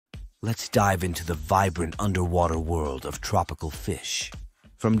Let's dive into the vibrant underwater world of tropical fish.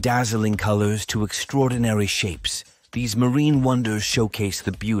 From dazzling colors to extraordinary shapes, these marine wonders showcase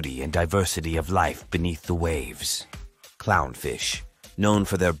the beauty and diversity of life beneath the waves. Clownfish, known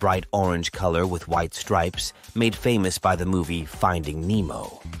for their bright orange color with white stripes, made famous by the movie Finding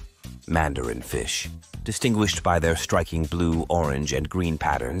Nemo. Mandarinfish, distinguished by their striking blue, orange, and green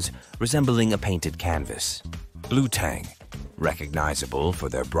patterns, resembling a painted canvas. Blue Tang, recognizable for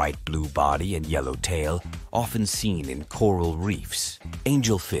their bright blue body and yellow tail, often seen in coral reefs.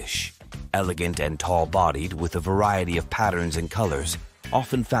 Angelfish, elegant and tall-bodied with a variety of patterns and colors,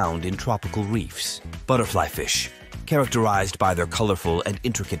 often found in tropical reefs. Butterflyfish, characterized by their colorful and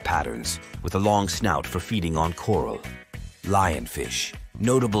intricate patterns, with a long snout for feeding on coral. Lionfish,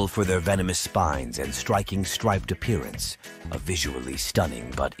 notable for their venomous spines and striking striped appearance, a visually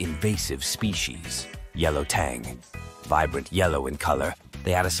stunning but invasive species. Yellow Tang, vibrant yellow in color,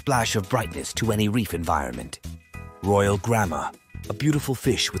 they add a splash of brightness to any reef environment. Royal Grama, a beautiful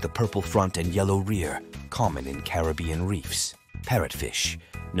fish with a purple front and yellow rear, common in Caribbean reefs. Parrotfish,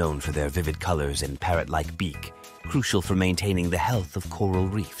 known for their vivid colors and parrot-like beak, crucial for maintaining the health of coral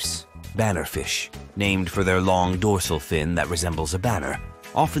reefs. Bannerfish, named for their long dorsal fin that resembles a banner,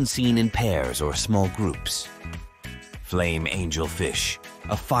 often seen in pairs or small groups. Flame Angelfish,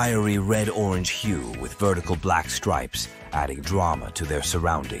 a fiery red-orange hue with vertical black stripes, adding drama to their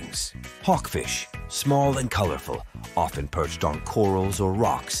surroundings. Hawkfish, small and colorful, often perched on corals or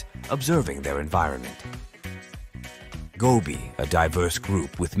rocks, observing their environment. Goby, a diverse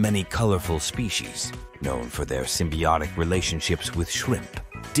group with many colorful species, known for their symbiotic relationships with shrimp.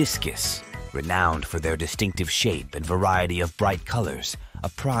 Discus, renowned for their distinctive shape and variety of bright colors, a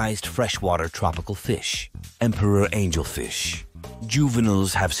prized freshwater tropical fish. Emperor Angelfish.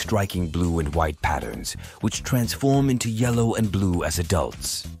 Juveniles have striking blue and white patterns, which transform into yellow and blue as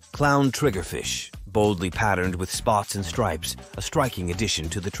adults. Clown Triggerfish, boldly patterned with spots and stripes, a striking addition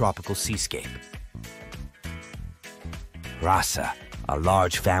to the tropical seascape. Rasa, a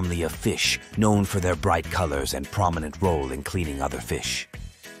large family of fish known for their bright colors and prominent role in cleaning other fish.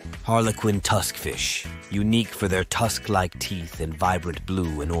 Harlequin Tuskfish, unique for their tusk-like teeth and vibrant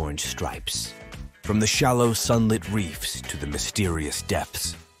blue and orange stripes. From the shallow sunlit reefs to the mysterious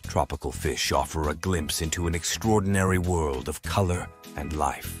depths, tropical fish offer a glimpse into an extraordinary world of color and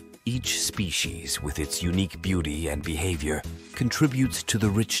life. Each species, with its unique beauty and behavior, contributes to the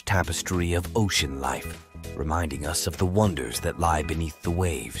rich tapestry of ocean life, reminding us of the wonders that lie beneath the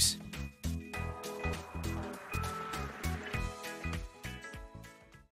waves.